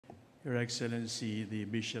Your Excellency, the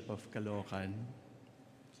Bishop of Caloocan,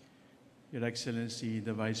 Your Excellency,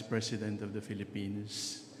 the Vice President of the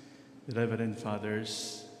Philippines, the Reverend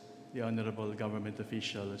Fathers, the Honorable Government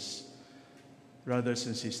officials, brothers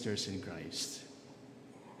and sisters in Christ.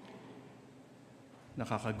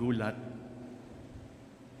 Nakakagulat,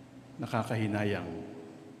 nakakahinayang,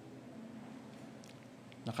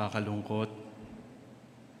 nakakalungkot,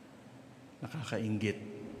 nakakainggit.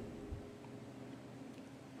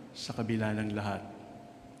 Sa kabila ng lahat,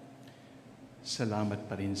 salamat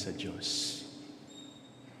pa rin sa Diyos.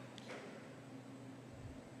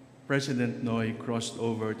 President Noy crossed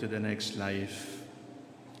over to the next life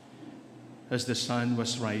as the sun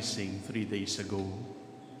was rising 3 days ago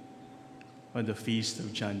on the feast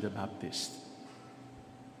of John the Baptist.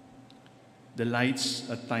 The lights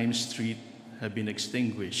at Times Street have been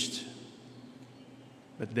extinguished,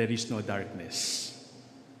 but there is no darkness.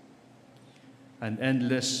 An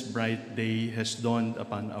endless bright day has dawned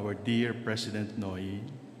upon our dear President Noy.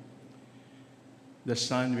 The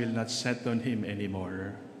sun will not set on him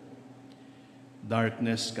anymore.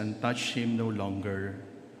 Darkness can touch him no longer.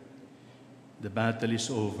 The battle is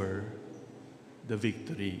over. The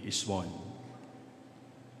victory is won.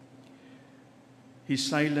 His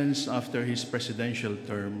silence after his presidential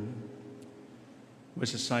term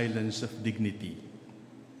was a silence of dignity.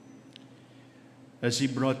 As he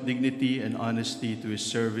brought dignity and honesty to his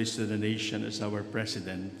service to the nation as our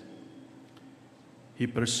president, he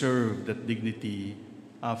preserved that dignity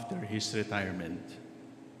after his retirement.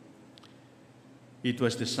 It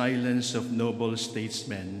was the silence of noble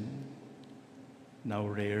statesmen, now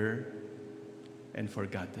rare and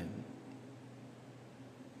forgotten.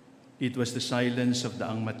 It was the silence of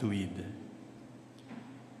daang matuwid.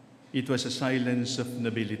 It was a silence of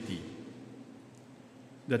nobility,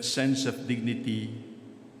 that sense of dignity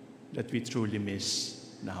that we truly miss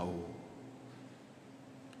now.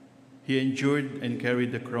 He endured and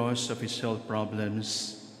carried the cross of his health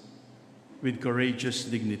problems with courageous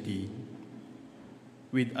dignity,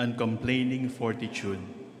 with uncomplaining fortitude,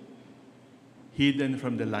 hidden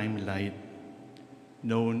from the limelight,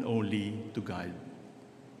 known only to God.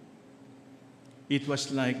 It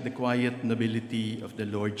was like the quiet nobility of the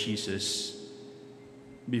Lord Jesus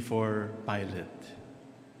before Pilate.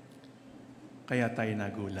 Kaya tayo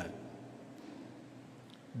nagulat.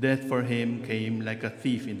 Death for him came like a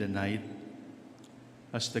thief in the night,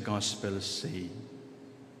 as the Gospels say.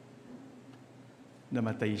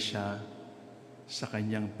 Namatay siya sa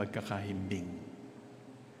kanyang pagkakahimbing.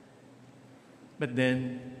 But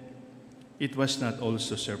then, it was not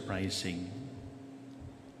also surprising.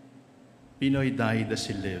 Pinoy died as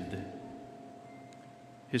he lived.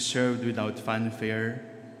 He served without fanfare.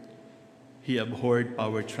 He abhorred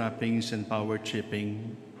power trappings and power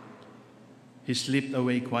tripping. He slipped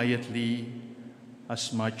away quietly as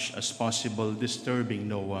much as possible, disturbing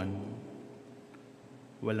no one.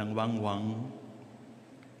 Walang wangwang,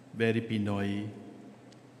 very Pinoy,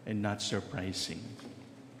 and not surprising.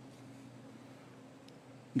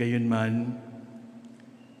 Gayunman,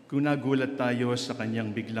 kung nagulat tayo sa kanyang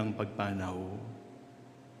biglang pagpanaw,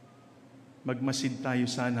 magmasid tayo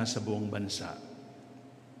sana sa buong bansa.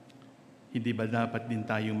 Hindi ba dapat din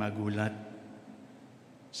tayong magulat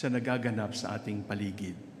sa nagaganap sa ating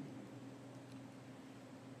paligid?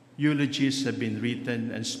 Eulogies have been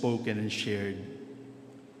written and spoken and shared.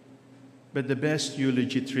 But the best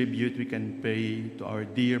eulogy tribute we can pay to our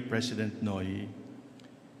dear President Noy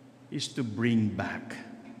is to bring back,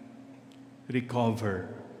 recover,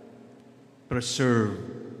 preserve,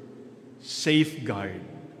 safeguard,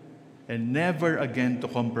 and never again to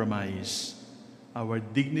compromise our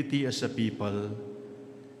dignity as a people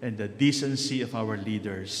and the decency of our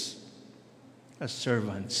leaders as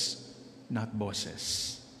servants, not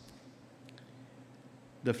bosses.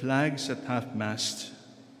 The flags at half-mast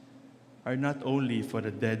are not only for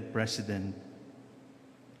the dead president,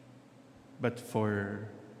 but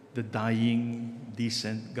for the dying,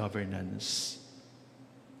 decent governance.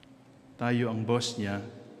 Tayo ang boss niya.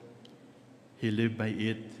 He lived by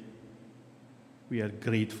it. We are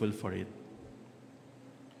grateful for it.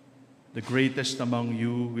 The greatest among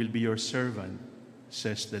you will be your servant,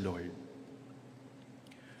 says the Lord.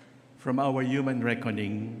 From our human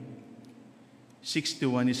reckoning,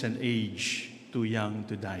 61 is an age too young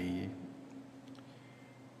to die.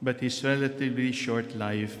 But his relatively short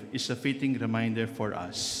life is a fitting reminder for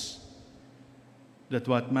us that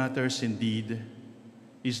what matters indeed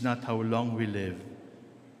is not how long we live,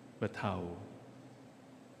 but how.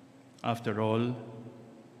 After all,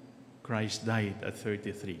 Christ died at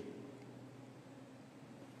 33.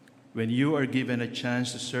 When you are given a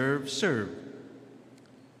chance to serve, serve.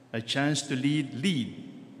 A chance to lead, lead.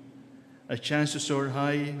 A chance to soar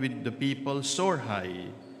high with the people, soar high.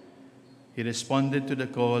 He responded to the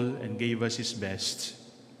call and gave us his best.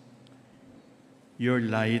 Your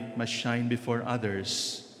light must shine before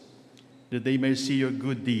others, that they may see your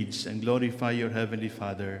good deeds and glorify your Heavenly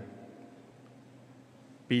Father.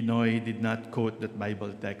 Pinoy did not quote that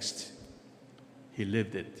Bible text. He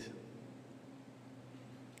lived it.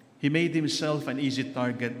 He made himself an easy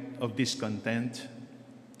target of discontent,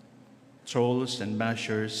 trolls and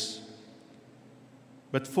bashers,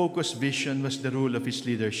 but focused vision was the rule of his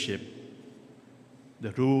leadership,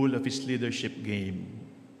 the rule of his leadership game.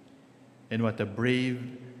 And what a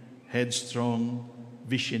brave, headstrong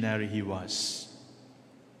visionary he was.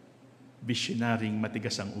 Visionaryong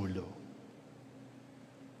matigas ang ulo.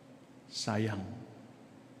 Sayang.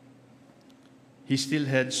 He still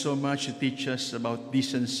had so much to teach us about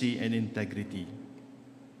decency and integrity.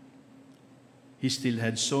 He still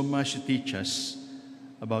had so much to teach us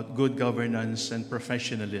about good governance and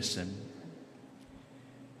professionalism.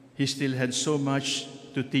 He still had so much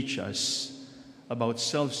to teach us about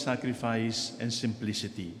self-sacrifice and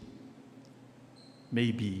simplicity.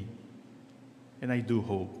 Maybe, and I do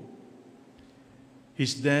hope,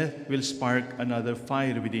 his death will spark another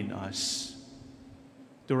fire within us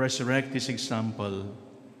to resurrect his example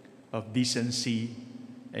of decency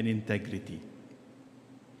and integrity.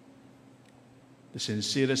 The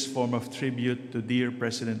sincerest form of tribute to dear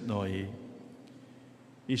President Noy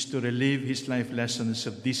is to relive his life lessons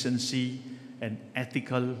of decency and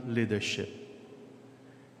ethical leadership,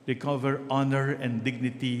 recover honor and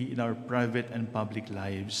dignity in our private and public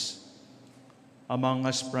lives, among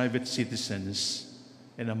us private citizens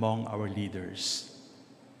and among our leaders.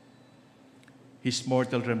 His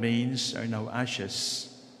mortal remains are now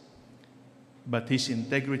ashes, but his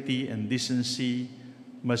integrity and decency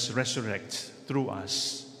must resurrect through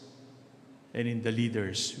us and in the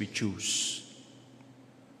leaders we choose.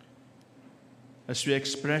 As we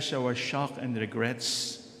express our shock and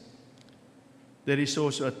regrets, there is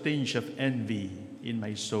also a tinge of envy in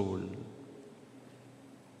my soul.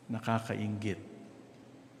 Nakakainggit.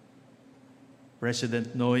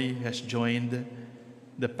 President Noy has joined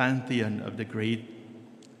the pantheon of the great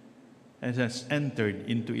and has entered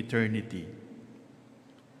into eternity.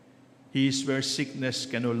 He is where sickness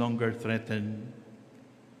can no longer threaten,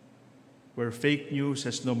 where fake news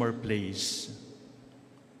has no more place,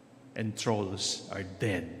 and trolls are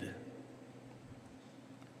dead.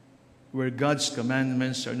 Where God's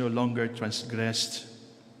commandments are no longer transgressed,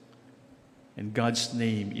 and God's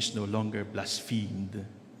name is no longer blasphemed.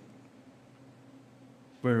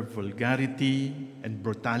 Where vulgarity and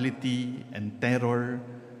brutality and terror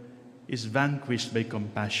is vanquished by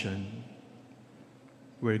compassion,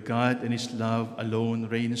 where God and his love alone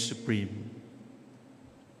reign supreme.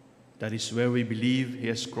 That is where we believe he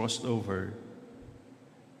has crossed over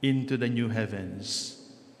into the new heavens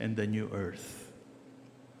and the new earth.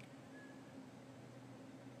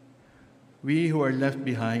 We who are left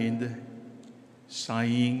behind,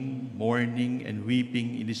 sighing, mourning, and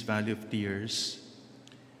weeping in this valley of tears,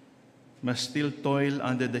 must still toil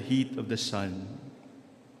under the heat of the sun.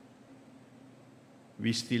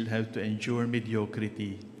 We still have to endure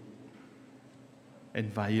mediocrity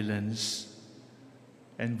and violence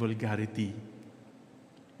and vulgarity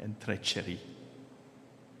and treachery.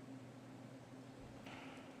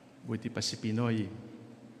 Buti pa si Pinoy,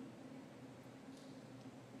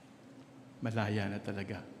 malaya na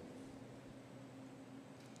talaga.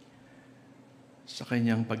 Sa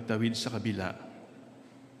kanyang pagtawid sa kabila,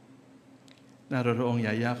 naroroong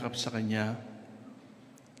yayakap sa kanya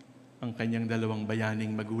ang kanyang dalawang bayaning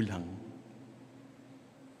magulang,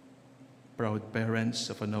 proud parents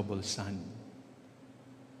of a noble son.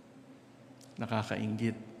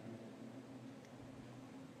 Nakakainggit.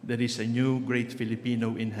 There is a new great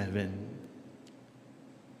Filipino in heaven,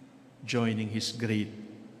 joining his great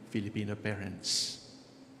Filipino parents.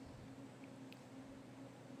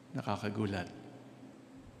 Nakakagulat,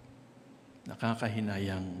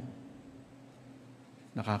 nakakahinayang,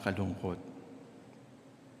 nakakalungkot,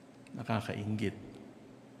 nakakainggit.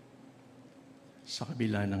 Sa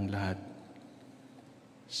kabila ng lahat,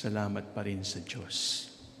 salamat pa rin sa Diyos.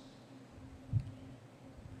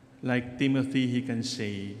 Like Timothy, he can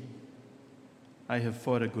say, I have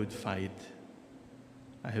fought a good fight.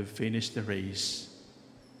 I have finished the race.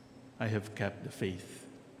 I have kept the faith.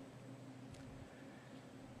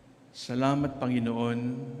 Salamat,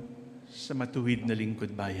 Panginoon, sa matuwid na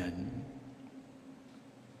lingkod bayan.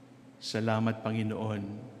 Salamat, Panginoon,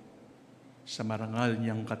 sa marangal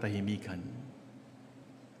niyang katahimikan.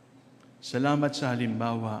 Salamat sa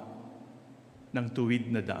halimbawa ng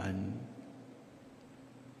tuwid na daan.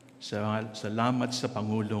 Salamat sa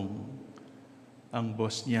Pangulong, ang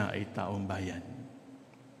boss niya ay taong bayan.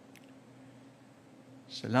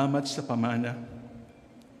 Salamat sa pamana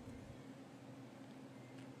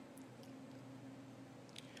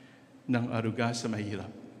ng aruga sa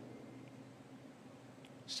mahirap.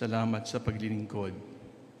 Salamat sa paglilingkod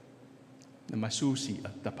na masusi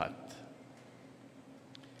at tapat.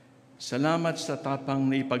 Salamat sa tapang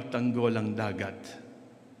na ipagtanggol ang dagat.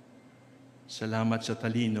 Salamat sa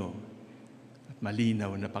talino at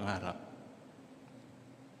malinaw na pangarap.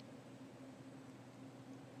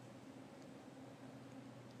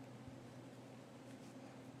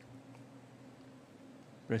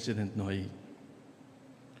 President Noy,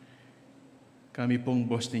 kami pong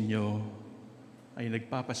boss ninyo ay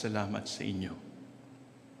nagpapasalamat sa inyo.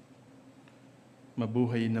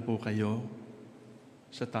 Mabuhay na po kayo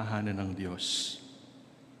sa tahanan ng Diyos.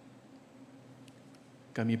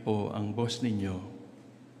 Kami po ang boss ninyo,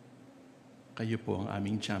 kayo po ang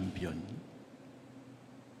aming champion.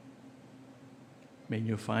 May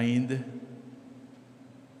you find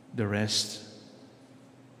the rest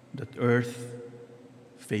that earth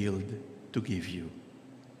failed to give you.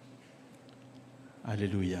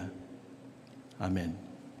 Hallelujah. Amen.